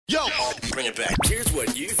Yo, bring it back. Here's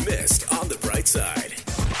what you've missed on the bright side.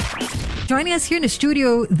 Joining us here in the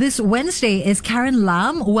studio this Wednesday is Karen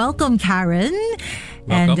Lam. Welcome, Karen.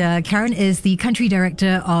 Welcome. And Karen is the country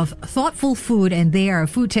director of Thoughtful Food, and they are a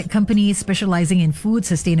food tech company specializing in food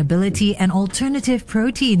sustainability and alternative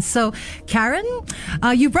proteins. So, Karen,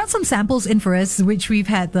 you brought some samples in for us, which we've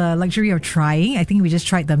had the luxury of trying. I think we just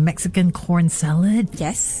tried the Mexican corn salad.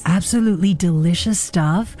 Yes. Absolutely delicious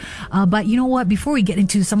stuff. But you know what? Before we get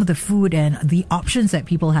into some of the food and the options that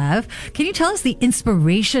people have, can you tell us the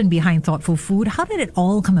inspiration behind Thoughtful Food? How did it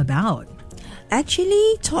all come about?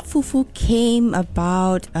 Actually, Thoughtful Food came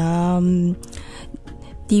about the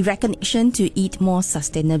recognition to eat more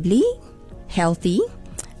sustainably, healthy,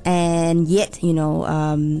 and yet,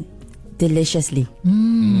 deliciously.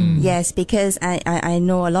 Yes, because I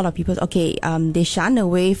know a lot of people, they shun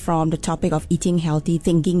away from the topic of eating healthy,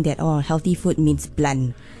 thinking that, healthy food means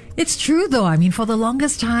bland. It's true though. I mean, for the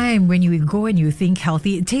longest time, when you go and you think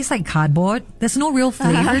healthy, it tastes like cardboard. There's no real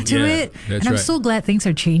flavor to it. And I'm so glad things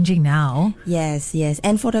are changing now. Yes.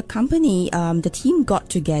 And for the company, the team got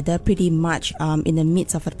together pretty much in the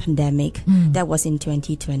midst of a pandemic. That was in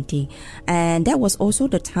 2020. And that was also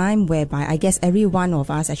the time whereby I guess every one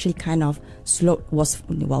of us actually kind of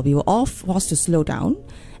we were all forced to slow down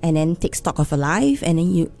and then take stock of our life.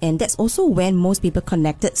 And that's also when most people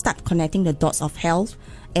start connecting the dots of health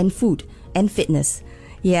and food and fitness.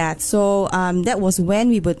 Yeah, so that was when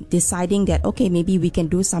we were deciding that, maybe we can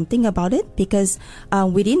do something about it, because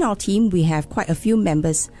within our team, we have quite a few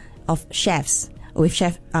members of chefs with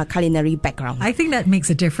chef culinary background. I think that makes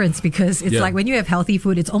a difference, because it's like when you have healthy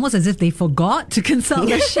food, it's almost as if they forgot to consult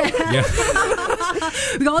the chef.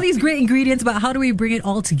 With all these great ingredients, but how do we bring it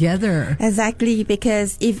all together? Exactly,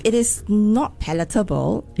 because if it is not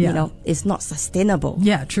palatable, it's not sustainable.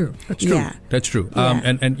 Yeah, true. That's true. Yeah. That's true. Yeah.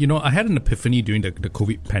 And I had an epiphany during the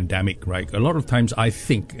COVID pandemic, right? A lot of times I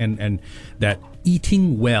think and that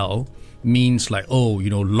eating well means like,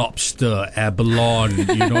 lobster, abalone,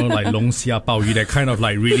 like long xia bao yu, that kind of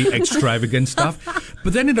like really extravagant stuff.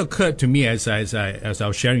 But then it occurred to me as I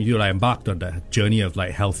was sharing with you, I embarked on the journey of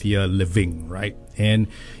like healthier living, right? And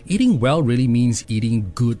eating well really means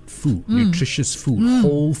eating good food, nutritious food,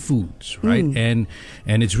 whole foods, right? And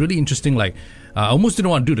it's really interesting, like, I almost didn't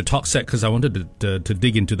want to do the talk set because I wanted to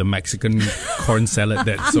dig into the Mexican corn salad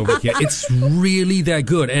that's over here. It's really that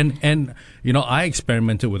good. And I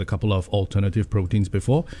experimented with a couple of alternative proteins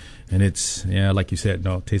before, and it's, like you said,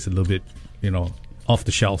 tastes a little bit, off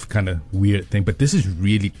the shelf kind of weird thing, but this is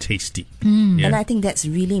really tasty. Yeah. And I think that's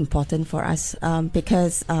really important for us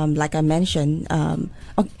because, like I mentioned,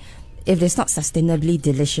 if it's not sustainably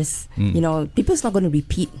delicious, people's not going to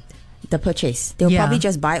repeat the purchase. They'll probably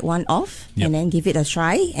just buy one off and then give it a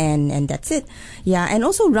try, and that's it. Yeah, and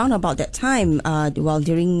also round about that time,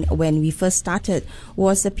 during when we first started,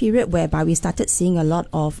 was a period whereby we started seeing a lot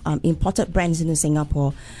of imported brands into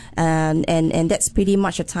Singapore, and that's pretty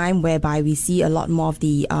much a time whereby we see a lot more of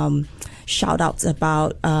the shout outs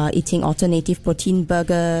about eating alternative protein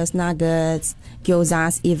burgers, nuggets,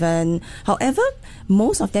 gyozas even. However,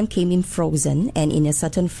 most of them came in frozen and in a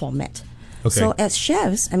certain format. Okay. So as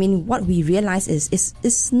chefs, what we realize is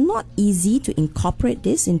it's not easy to incorporate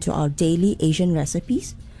this into our daily Asian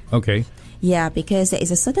recipes. Okay. Yeah, because there is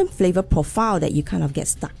a certain flavor profile that you kind of get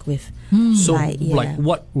stuck with. So,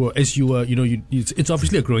 as you were, it's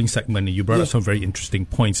obviously a growing segment, and you brought up some very interesting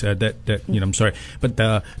points I'm sorry, but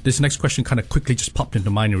this next question kind of quickly just popped into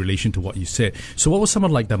mind in relation to what you said. So what were some of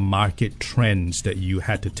like the market trends that you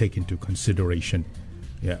had to take into consideration?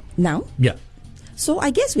 Yeah. Now? Yeah. So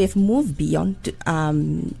I guess we've moved beyond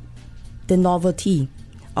the novelty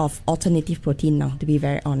of alternative protein now, to be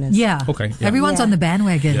very honest. Yeah. Okay. Yeah. Everyone's on the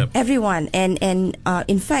bandwagon. Yep. Everyone. And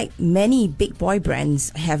in fact, many big boy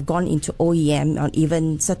brands have gone into OEM, or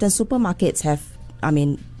even certain supermarkets have,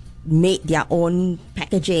 made their own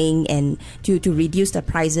packaging and to reduce the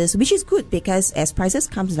prices, which is good because as prices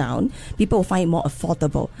comes down, people will find it more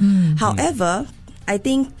affordable. However, I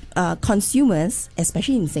think consumers,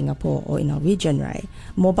 especially in Singapore or in our region, right,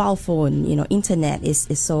 mobile phone, internet is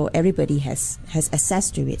so everybody has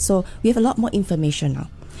access to it. So we have a lot more information now.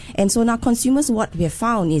 And so now consumers, what we have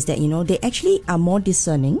found is that, they actually are more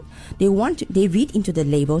discerning. They read into the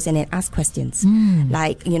labels and then ask questions.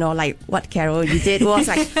 Like what Carol, you did was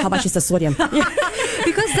like, how much is the sodium?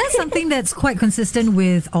 Because that's something that's quite consistent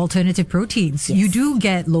with alternative proteins. Yes. You do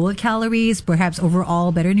get lower calories, perhaps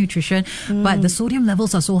overall better nutrition, but the sodium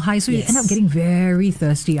levels are so high, so you end up getting very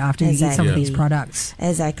thirsty after you eat some of these products.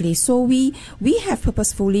 Exactly. So we have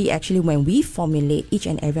purposefully, actually, when we formulate each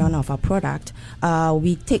and every one of our product,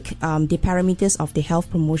 we take the parameters of the Health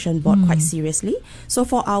Promotion Board quite seriously. So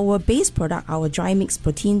for our base product, our dry mix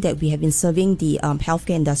protein that we have been serving the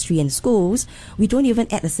healthcare industry and schools, we don't even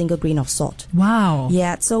add a single grain of salt. Wow.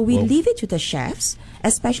 Yeah, so we leave it to the chefs,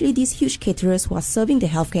 especially these huge caterers who are serving the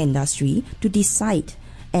healthcare industry, to decide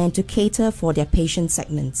and to cater for their patient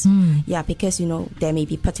segments. Yeah, because, there may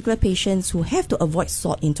be particular patients who have to avoid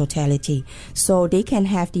salt in totality. So they can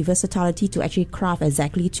have the versatility to actually craft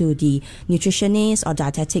exactly to the nutritionist or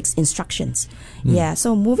dietetics instructions. Yeah,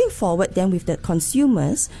 so moving forward then with the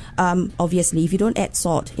consumers, obviously if you don't add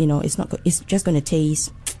salt, it's just going to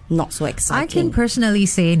taste not so exciting. I can personally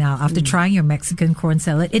say now, after trying your Mexican corn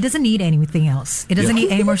salad, it doesn't need anything else. It doesn't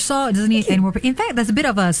need any more salt. It doesn't need any more. In fact, there's a bit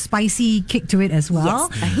of a spicy kick to it as well.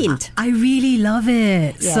 Yes, a hint. I really love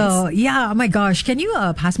it. Yes. So, yeah, oh my gosh. Can you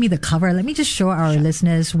pass me the cover? Let me just show our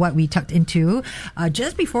listeners what we tucked into.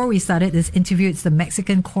 Just before we started this interview, it's the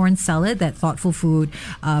Mexican corn salad that Thoughtful Food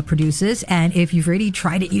produces. And if you've already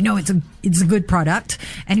tried it, it's a good product.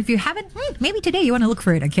 And if you haven't, maybe today you want to look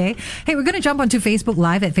for it, okay? Hey, we're going to jump onto Facebook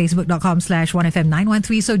Live at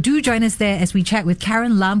facebook.com/1FM913. So do join us there as we chat with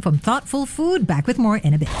Karen Lam from Thoughtful Food. Back with more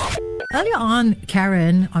in a bit. Earlier on,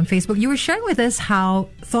 Karen, on Facebook, you were sharing with us how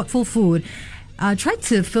Thoughtful Food tried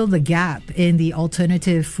to fill the gap in the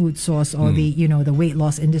alternative food source or the weight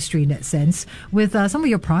loss industry in that sense with some of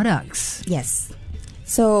your products. Yes.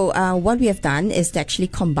 So what we have done is to actually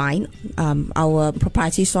combine our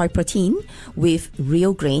proprietary soy protein with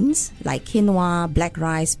real grains like quinoa, black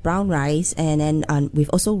rice, brown rice, and then with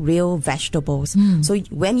also real vegetables. So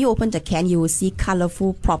when you open the can, you will see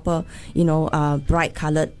colorful, proper, bright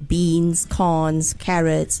colored beans, corns,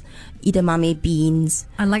 carrots, edamame beans.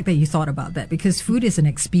 I like that you thought about that because food is an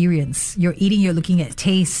experience. You're eating, you're looking at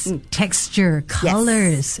taste, texture,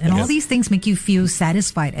 colors, and all these things make you feel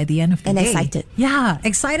satisfied at the end of the day. And excited. Yeah,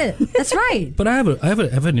 excited. That's right. But I have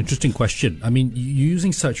an interesting question. I mean, you're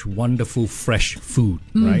using such wonderful fresh food,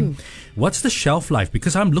 right? What's the shelf life?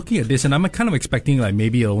 Because I'm looking at this and I'm kind of expecting like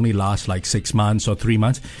maybe it'll only last like 6 months or 3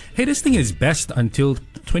 months. Hey, this thing is best until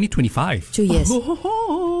 2025. 2 years.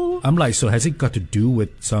 I'm like, so has it got to do with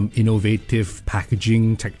some innovative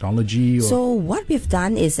packaging technology? Or? So what we've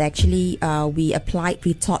done is actually we applied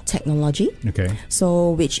retort technology. Okay.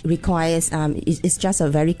 So which requires it's just a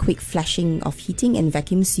very quick flashing of heating and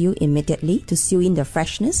vacuum seal immediately to seal in the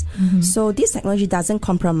freshness. So this technology doesn't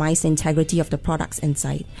compromise the integrity of the products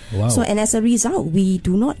inside. Wow. So and as a result, we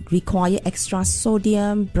do not require extra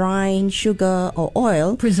sodium, brine, sugar, or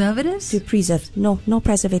oil. Preservatives? To preserve. No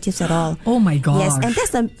preservatives at all. Oh my gosh. Yes, and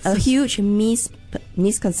that's a huge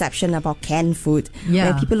misconception about canned food. Yeah.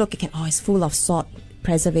 Where people look at it's full of salt,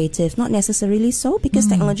 preservatives. Not necessarily so, because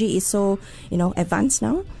technology is so advanced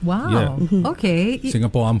now. Wow. Yeah. Okay.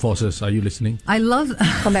 Singapore Armed Forces, are you listening? I love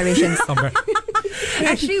Combinations.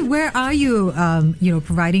 Actually, where are you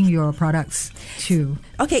providing your products to?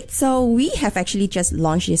 Okay, so we have actually just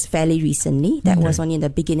launched this fairly recently. That was only in the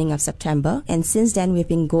beginning of September. And since then, we've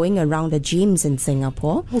been going around the gyms in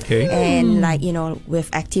Singapore. Okay. And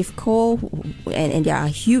with Active Co. And they are a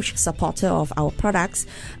huge supporter of our products.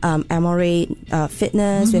 Amore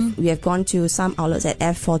Fitness. We have gone to some outlets at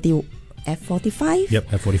F45. Yep,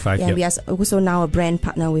 F45. Yeah, we are also now a brand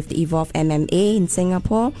partner with the Evolve MMA in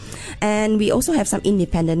Singapore. And we also have some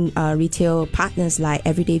independent retail partners like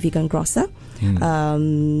Everyday Vegan Grocer.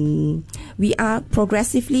 We are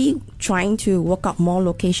progressively trying to work out more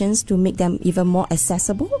locations to make them even more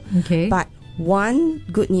accessible. Okay. But one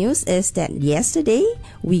good news is that yesterday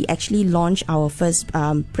we actually launched our first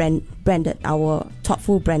our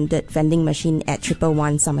Thoughtful branded vending machine at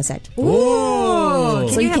 111 Somerset. Oh,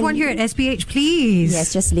 So can you you have can- one here at SPH, please?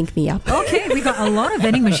 Yes, just link me up. Okay, we got a lot of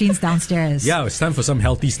vending machines downstairs. Yeah, it's time for some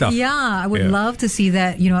healthy stuff. Yeah, I would Yeah. love to see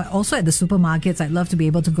that. Also at the supermarkets, I'd love to be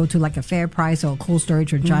able to go to like a Fair Price or Cold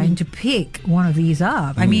Storage or Giant to pick one of these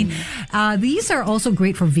up. I mean, these are also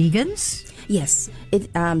great for vegans. Yes,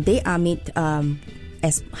 they are made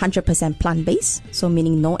as 100% plant-based, so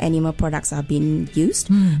meaning no animal products are being used.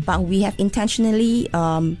 But we have intentionally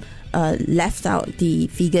left out the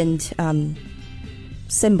vegan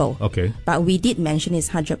symbol. Okay. But we did mention it's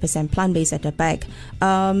 100% plant-based at the back.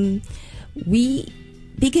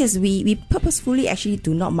 Because we purposefully actually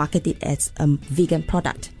do not market it as a vegan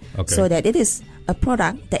product. Okay. So that it is a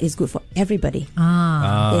product that is good for everybody.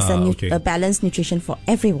 It's a balanced nutrition for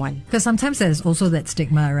everyone. Because sometimes there's also that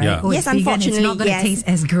stigma, right? Yeah. Oh, Yes, it's vegan, it's unfortunately, not going to yes. taste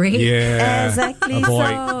as great. Yeah. Exactly.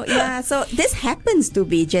 Avoid. So this happens to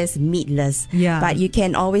be just meatless. Yeah. But you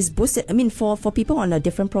can always boost it. I mean, for people on a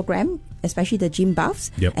different program, especially the gym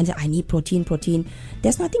buffs, Yep. and say, I need protein.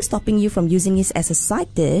 There's nothing stopping you from using this as a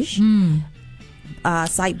side dish,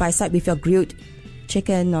 side by side with your grilled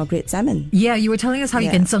chicken or grilled salmon. Yeah, you were telling us how you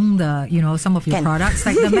Yeah. can sung some of your Can. products,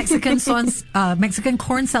 like the Mexican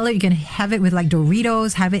corn salad. You can have it with like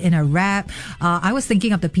Doritos, have it in a wrap. I was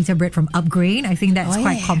thinking of the pita bread from Upgrain. I think that's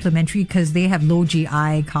quite complimentary because they have low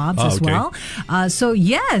GI carbs as okay. well. So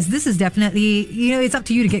yes, this is definitely, it's up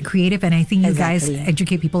to you to get creative, and I think you guys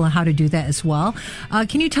educate people on how to do that as well.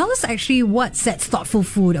 Can you tell us actually what sets Thoughtful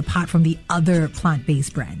Food apart from the other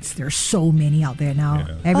plant-based brands? There are so many out there now.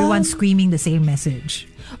 Yeah. Everyone's screaming the same message.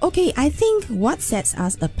 Okay, I think what sets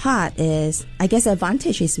us apart is, I guess the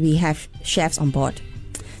advantage is we have chefs on board.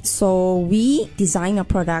 So we design our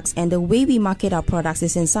products, and the way we market our products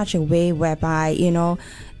is in such a way whereby,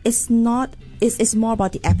 it's more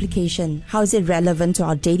about the application. How is it relevant to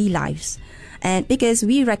our daily lives? And because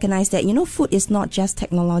we recognize that, food is not just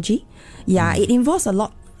technology. Yeah, it involves a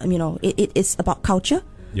lot, it's about culture,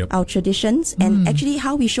 our traditions, and actually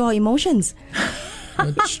how we show our emotions.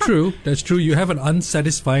 That's true. That's true. You have an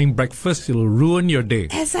unsatisfying breakfast, it'll ruin your day.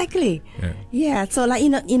 Exactly. Yeah. So like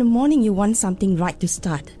in the morning, you want something right to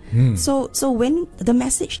start. So when the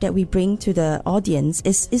message that we bring to the audience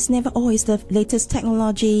is never, it's the latest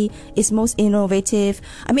technology, it's most innovative.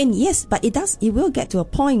 I mean, yes, but it will get to a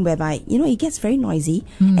point whereby, it gets very noisy,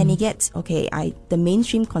 and it gets, the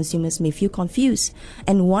mainstream consumers may feel confused.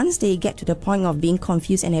 And once they get to the point of being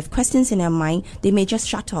confused and have questions in their mind, they may just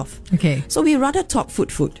shut off. Okay. So we rather talk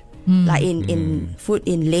food. Like in food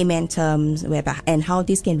in layman terms, and how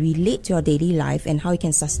this can relate to your daily life and how it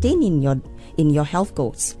can sustain in your health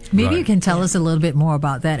goals. Maybe you can tell us a little bit more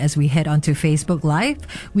about that as we head onto Facebook Live.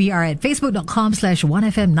 We are at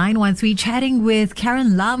facebook.com/1FM913 chatting with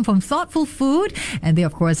Karen Lam from Thoughtful Food, and they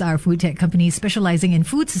of course are a food tech company specializing in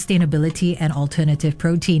food sustainability and alternative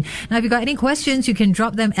protein. Now if you've got any questions, you can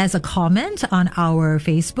drop them as a comment on our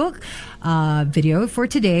Facebook video for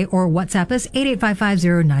today, or WhatsApp us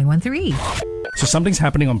 88550913. So something's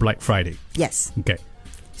happening on Black Friday. Yes. Okay.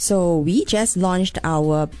 So we just launched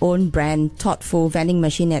our own brand Thoughtful vending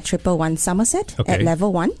machine at 111 Somerset at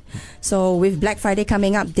level 1. So with Black Friday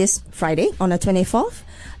coming up this Friday on the 24th,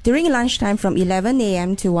 during lunchtime from 11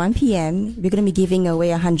 a.m. to 1 p.m, we're going to be giving away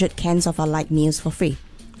 100 cans of our light meals for free.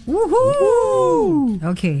 Woohoo!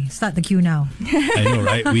 Okay, start the queue now. I know,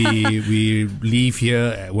 right? We leave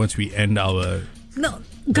here once we end our... No,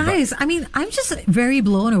 guys, I mean, I'm just very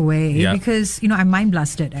blown away because, I'm mind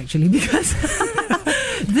blasted actually because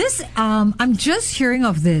this, I'm just hearing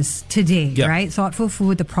of this today, right? Thoughtful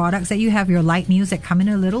Food, the products that you have, your light meals that come in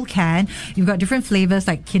a little can. You've got different flavors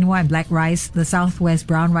like quinoa and black rice, the Southwest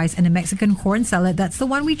brown rice, and the Mexican corn salad. That's the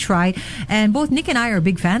one we tried. And both Nick and I are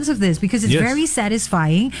big fans of this because it's very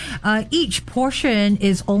satisfying. Each portion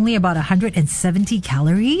is only about 170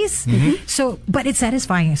 calories. So, but it's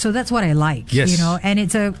satisfying. So that's what I like, and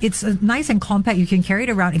it's a nice and compact. You can carry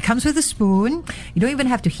it around. It comes with a spoon. You don't even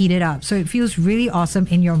have to heat it up. So it feels really awesome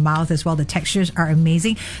in your mouth as well. The textures are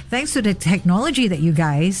amazing thanks to the technology that you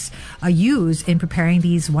guys use in preparing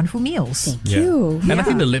these wonderful meals. Thank you. And I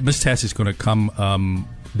think the litmus test is going to come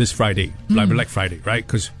this Friday, like Black Friday, right?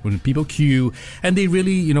 Because when people queue and they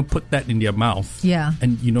really, put that in their mouth. Yeah.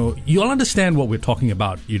 And, you'll understand what we're talking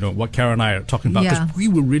about, what Karen and I are talking about. Because we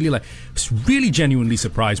were really genuinely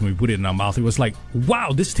surprised when we put it in our mouth. It was like,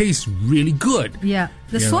 wow, this tastes really good. Yeah.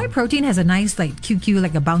 The soy protein has a nice, QQ,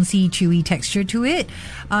 like a bouncy, chewy texture to it.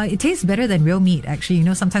 It tastes better than real meat, actually.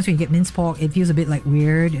 Sometimes when you get minced pork, it feels a bit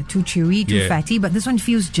weird, too chewy, too fatty. But this one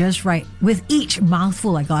feels just right with each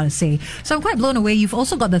mouthful, I gotta say. So I'm quite blown away. You've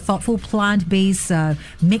also got the Thoughtful plant-based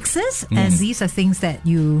mixes, and these are things that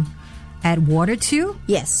you add water to.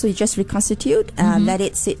 Yes, so you just reconstitute, let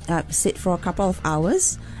it sit for a couple of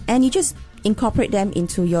hours, and you just incorporate them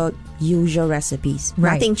into your usual recipes.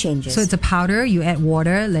 Right. Nothing changes. So it's a powder, you add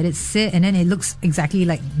water, let it sit, and then it looks exactly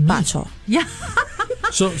like meat. Bacho. Yeah.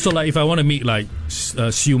 So if I want to make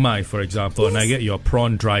siu mai, for example, and I get your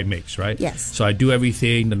prawn dry mix, right? Yes. So I do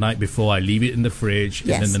everything the night before, I leave it in the fridge,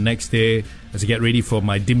 and then the next day, as I get ready for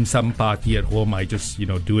my dim sum party at home, I just,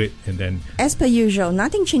 do it, and then... As per usual,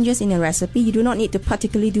 nothing changes in a recipe. You do not need to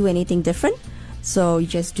particularly do anything different. So you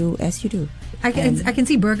just do as you do. I can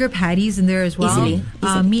see burger patties in there as well. Easily,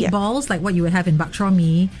 meatballs, like what you would have in bak chor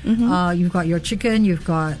mee. You've got your chicken, you've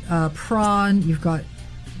got prawn, you've got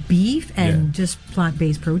beef and just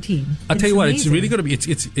plant-based protein. I'll tell you what, it's amazing. really going to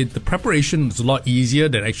be, the preparation is a lot easier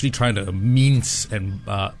than actually trying to mince and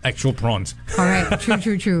actual prawns. All right,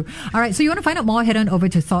 true. All right, so you want to find out more, head on over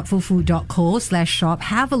to thoughtfulfood.co/shop.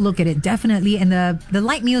 Have a look at it, definitely. And the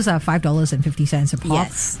light meals are $5.50 a pop.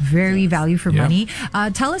 Yes. Very value for Yeah. money.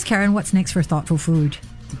 Tell us, Karen, what's next for Thoughtful Food?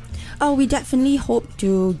 Oh, we definitely hope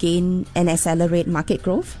to gain and accelerate market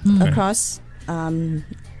growth across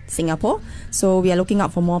Singapore. So we are looking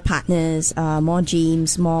out for more partners, more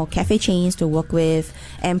gyms, more cafe chains to work with,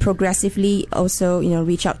 and progressively also,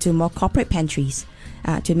 reach out to more corporate pantries.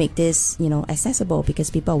 To make this, accessible, because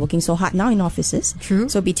people are working so hard now in offices. True.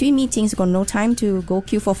 So between meetings, you've got no time to go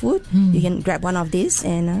queue for food. You can grab one of these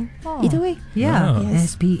and eat away. Yeah, Wow.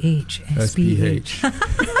 Yes. SPH.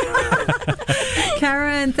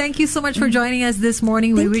 Karen, thank you so much for joining us this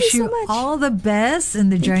morning. We Thank wish you you so much. all the best in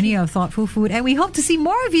the journey of thoughtful food, and we hope to see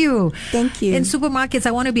more of you. Thank you. In supermarkets.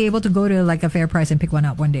 I want to be able to go to like a fair price and pick one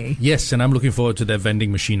up one day. Yes, and I'm looking forward to that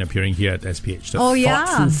vending machine appearing here at SPH. The Oh, yeah.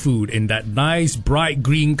 thoughtful food in that nice bright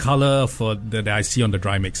green color that I see on the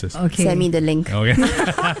dry mixes. Okay. Send me the link. Okay.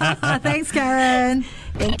 Thanks, Karen.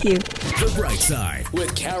 Thank you. The Bright Side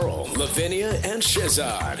with Carol, Lavinia, and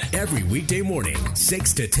Shazad. Every weekday morning,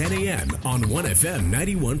 6 to 10 a.m. on 1FM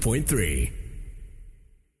 91.3.